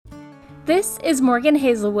This is Morgan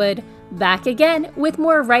Hazelwood, back again with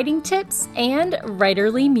more writing tips and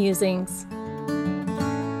writerly musings.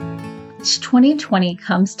 As 2020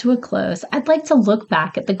 comes to a close, I'd like to look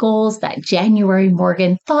back at the goals that January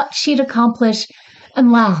Morgan thought she'd accomplish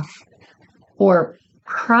and laugh or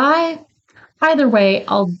cry. Either way,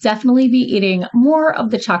 I'll definitely be eating more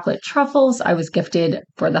of the chocolate truffles I was gifted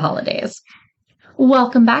for the holidays.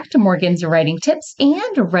 Welcome back to Morgan's Writing Tips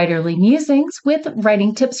and Writerly Musings with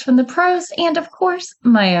writing tips from the pros and, of course,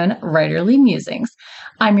 my own writerly musings.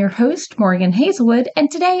 I'm your host, Morgan Hazelwood,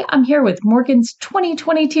 and today I'm here with Morgan's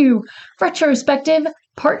 2022 Retrospective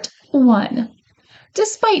Part 1.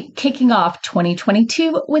 Despite kicking off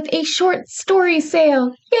 2022 with a short story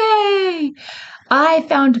sale, yay! I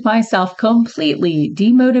found myself completely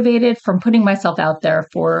demotivated from putting myself out there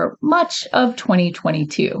for much of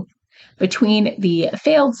 2022. Between the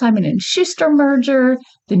failed Simon & Schuster merger,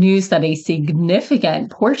 the news that a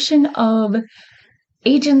significant portion of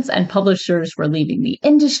agents and publishers were leaving the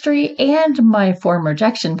industry, and my form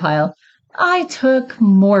rejection pile, I took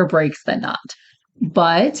more breaks than not.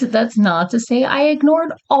 But that's not to say I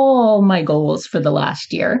ignored all my goals for the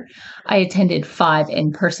last year. I attended 5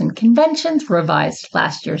 in-person conventions, revised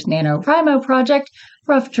last year's NaNoWriMo project,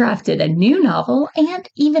 rough drafted a new novel, and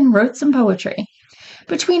even wrote some poetry.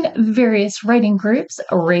 Between various writing groups,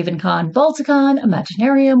 RavenCon, Balticon,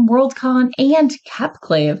 Imaginarium, Worldcon, and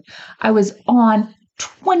Capclave, I was on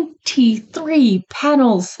 23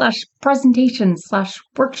 panels / presentations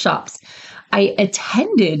 / workshops. I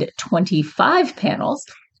attended 25 panels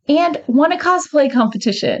and won a cosplay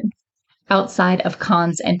competition. Outside of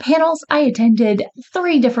cons and panels, I attended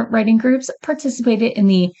 3 different writing groups, participated in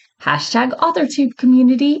the #AuthorTube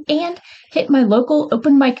community, and hit my local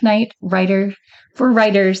open mic night for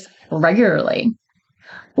writers regularly.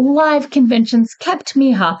 Live conventions kept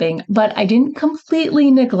me hopping, but I didn't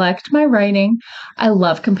completely neglect my writing. I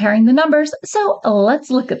love comparing the numbers, so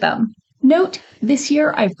let's look at them. Note, this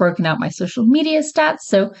year I've broken out my social media stats,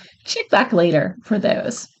 so check back later for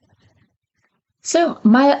those. So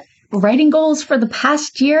my writing goals for the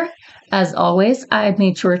past year, as always, I've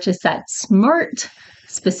made sure to set SMART,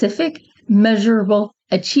 specific, measurable,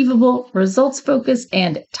 achievable, results-focused,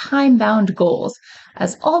 and time-bound goals,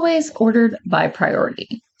 as always ordered by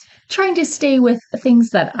priority. Trying to stay with things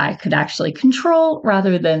that I could actually control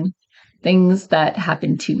rather than things that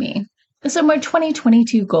happened to me. So my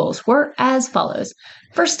 2022 goals were as follows.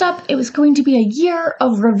 First up, it was going to be a year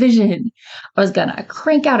of revision. I was going to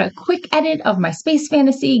crank out a quick edit of my space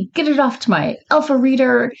fantasy, get it off to my alpha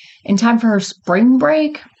reader in time for her spring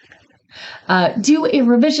break, do a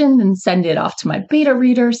revision, then send it off to my beta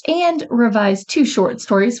readers, and revise 2 short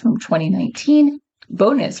stories from 2019.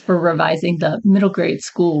 Bonus for revising the middle grade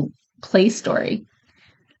school play story.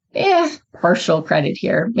 Partial credit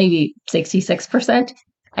here, maybe 66%.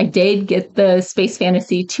 I did get the space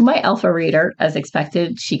fantasy to my alpha reader as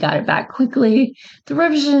expected. She got it back quickly. The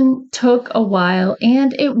revision took a while,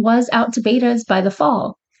 and it was out to betas by the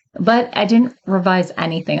fall, but I didn't revise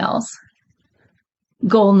anything else.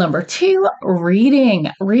 Goal number 2, reading.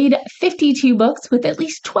 Read 52 books with at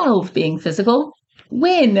least 12 being physical.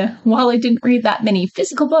 Win! While I didn't read that many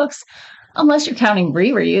physical books, unless you're counting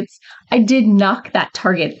rereads, I did knock that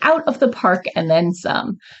target out of the park and then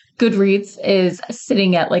some. Goodreads is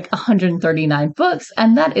sitting at like 139 books,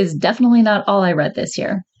 and that is definitely not all I read this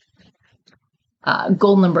year.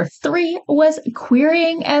 Goal number 3 was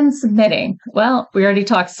querying and submitting. Well, we already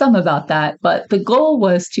talked some about that, but the goal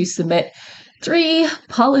was to submit 3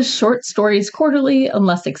 polished short stories quarterly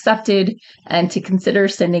unless accepted, and to consider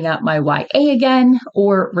sending out my YA again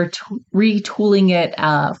or retooling it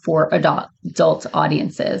for adult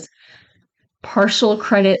audiences. Partial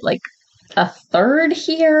credit, like a third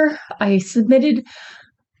here. I submitted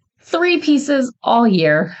 3 pieces all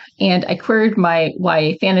year, and I queried my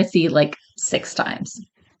YA fantasy like 6 times.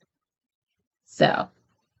 So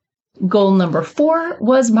goal number 4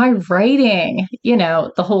 was my writing.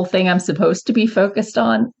 The whole thing I'm supposed to be focused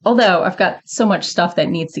on. Although I've got so much stuff that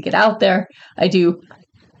needs to get out there, I do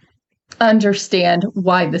understand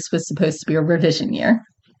why this was supposed to be a revision year.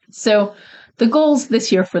 So the goals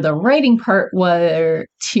this year for the writing part were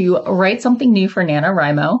to write something new for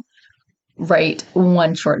NaNoWriMo, write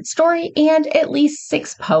 1 short story, and at least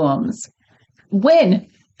 6 poems. Win!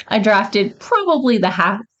 I drafted probably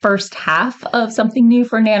the first half of something new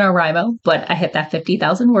for NaNoWriMo, but I hit that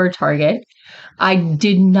 50,000 word target. I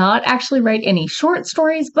did not actually write any short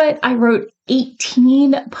stories, but I wrote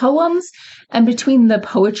 18 poems, and between the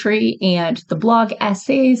poetry and the blog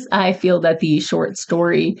essays, I feel that the short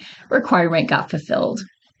story requirement got fulfilled.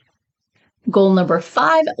 Goal number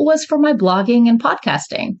 5 was for my blogging and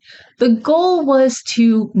podcasting. The goal was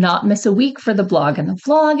to not miss a week for the blog and the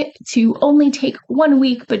vlog, to only take 1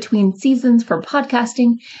 week between seasons for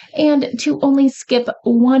podcasting, and to only skip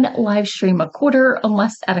 1 live stream a quarter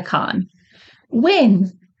unless at a con.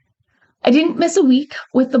 Win! I didn't miss a week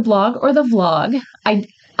with the blog or the vlog.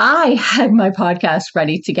 I had my podcast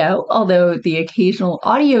ready to go, although the occasional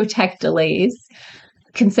audio tech delays,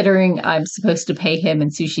 considering I'm supposed to pay him in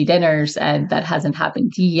sushi dinners and that hasn't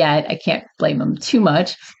happened yet, I can't blame him too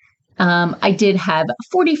much. I did have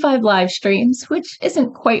 45 live streams, which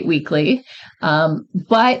isn't quite weekly,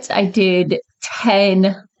 but I did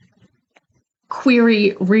 10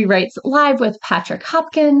 query rewrites live with Patrick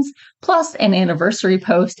Hopkins, plus an anniversary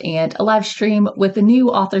post and a live stream with the new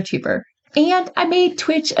AuthorTuber. And I made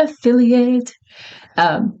Twitch affiliate,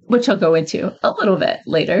 which I'll go into a little bit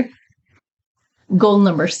later. Goal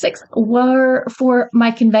number 6 were for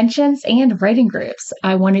my conventions and writing groups.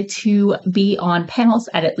 I wanted to be on panels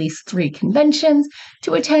at least 3 conventions,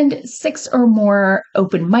 to attend 6 or more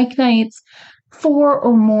open mic nights, 4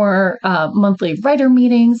 or more monthly writer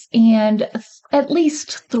meetings, and at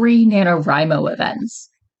least 3 NaNoWriMo events,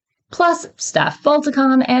 plus Staff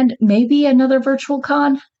Balticon and maybe another virtual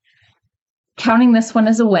con. Counting this one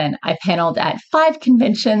as a win, I paneled at 5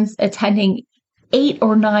 conventions, attending 8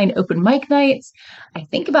 or 9 open mic nights, I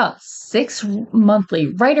think about 6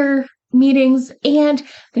 monthly writer meetings, and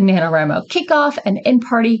the NaNoWriMo kickoff and end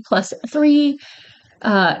party, plus 3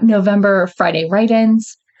 November Friday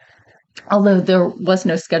write-ins, although there was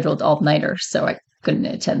no scheduled all-nighter, so I couldn't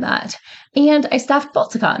attend that. And I staffed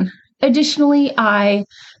Balticon. Additionally, I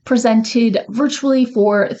presented virtually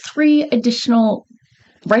for 3 additional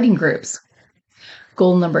writing groups.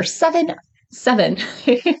 Goal number 7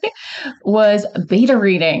 was beta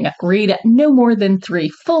reading. Read no more than 3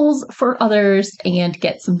 fulls for others and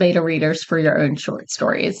get some beta readers for your own short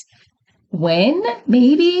stories. When?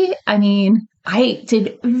 Maybe? I mean, I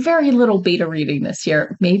did very little beta reading this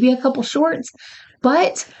year, maybe a couple shorts,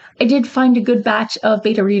 but I did find a good batch of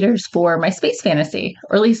beta readers for my space fantasy,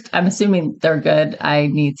 or at least I'm assuming they're good. I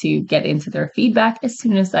need to get into their feedback as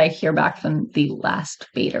soon as I hear back from the last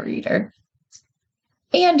beta reader.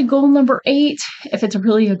 And goal number 8, if it's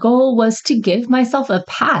really a goal, was to give myself a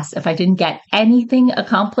pass if I didn't get anything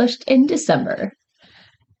accomplished in December.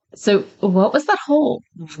 So what was that whole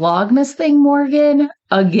Vlogmas thing, Morgan?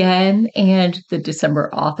 Again, and the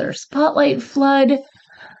December author spotlight flood?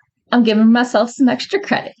 I'm giving myself some extra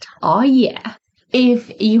credit. Oh yeah.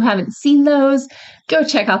 If you haven't seen those, go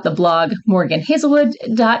check out the blog,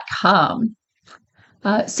 morganhazelwood.com.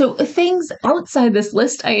 So things outside this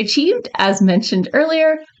list I achieved, as mentioned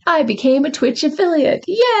earlier, I became a Twitch affiliate.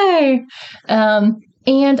 Yay!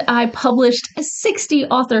 And I published 60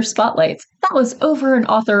 author spotlights. That was over an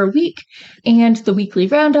author a week. And the weekly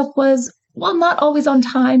roundup was, while not always on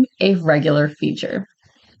time, a regular feature.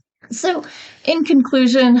 So in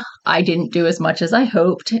conclusion, I didn't do as much as I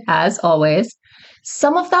hoped, as always.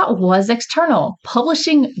 Some of that was external.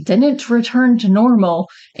 Publishing didn't return to normal,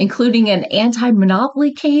 including an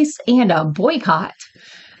anti-monopoly case and a boycott.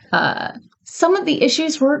 Some of the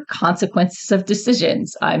issues were consequences of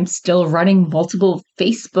decisions. I'm still running multiple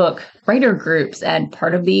Facebook writer groups and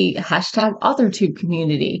part of the #AuthorTube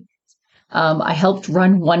community. I helped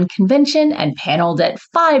run 1 convention and paneled at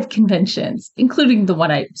 5 conventions, including the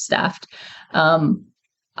one I staffed.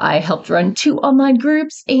 I helped run 2 online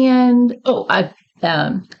groups and I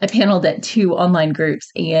paneled at 2 online groups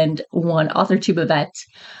and 1 AuthorTube event.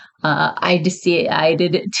 I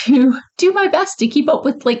decided to do my best to keep up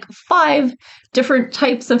with like 5 different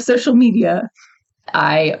types of social media.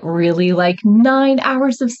 I really like 9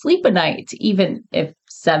 hours of sleep a night, even if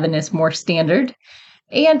 7 is more standard.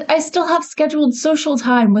 And I still have scheduled social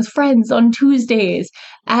time with friends on Tuesdays,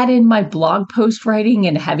 add in my blog post writing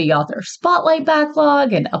and heavy author spotlight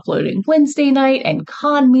backlog, and uploading Wednesday night and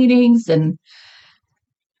con meetings, and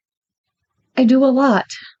I do a lot.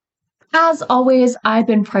 As always, I've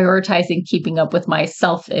been prioritizing keeping up with my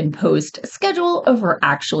self-imposed schedule over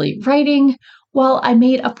actually writing. While I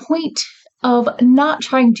made a point of not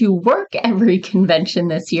trying to work every convention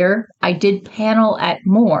this year, I did panel at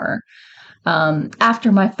more.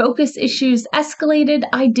 After my focus issues escalated,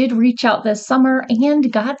 I did reach out this summer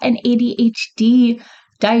and got an ADHD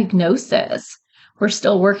diagnosis. We're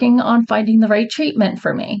still working on finding the right treatment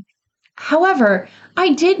for me. However,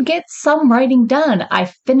 I did get some writing done. I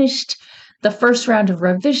finished the first round of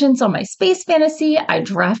revisions on my space fantasy. I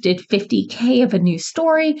drafted 50K of a new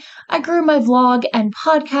story. I grew my vlog and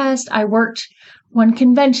podcast. I worked 1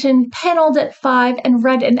 convention, paneled at 5, and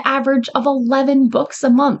read an average of 11 books a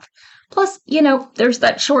month. Plus, there's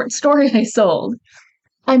that short story I sold.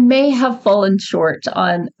 I may have fallen short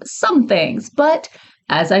on some things, but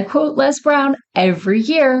as I quote Les Brown every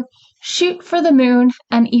year, shoot for the moon,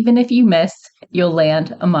 and even if you miss, you'll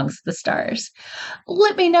land amongst the stars.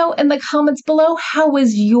 Let me know in the comments below, how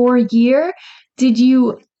was your year? Did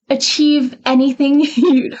you achieve anything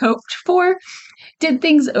you'd hoped for? Did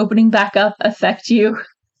things opening back up affect you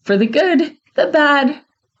for the good, the bad,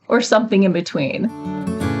 or something in between?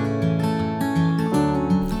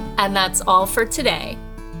 And that's all for today.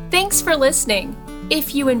 Thanks for listening.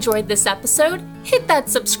 If you enjoyed this episode, hit that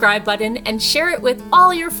subscribe button and share it with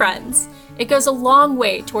all your friends. It goes a long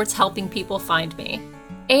way towards helping people find me.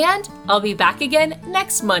 And I'll be back again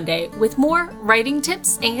next Monday with more writing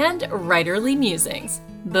tips and writerly musings.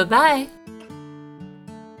 Bye-bye.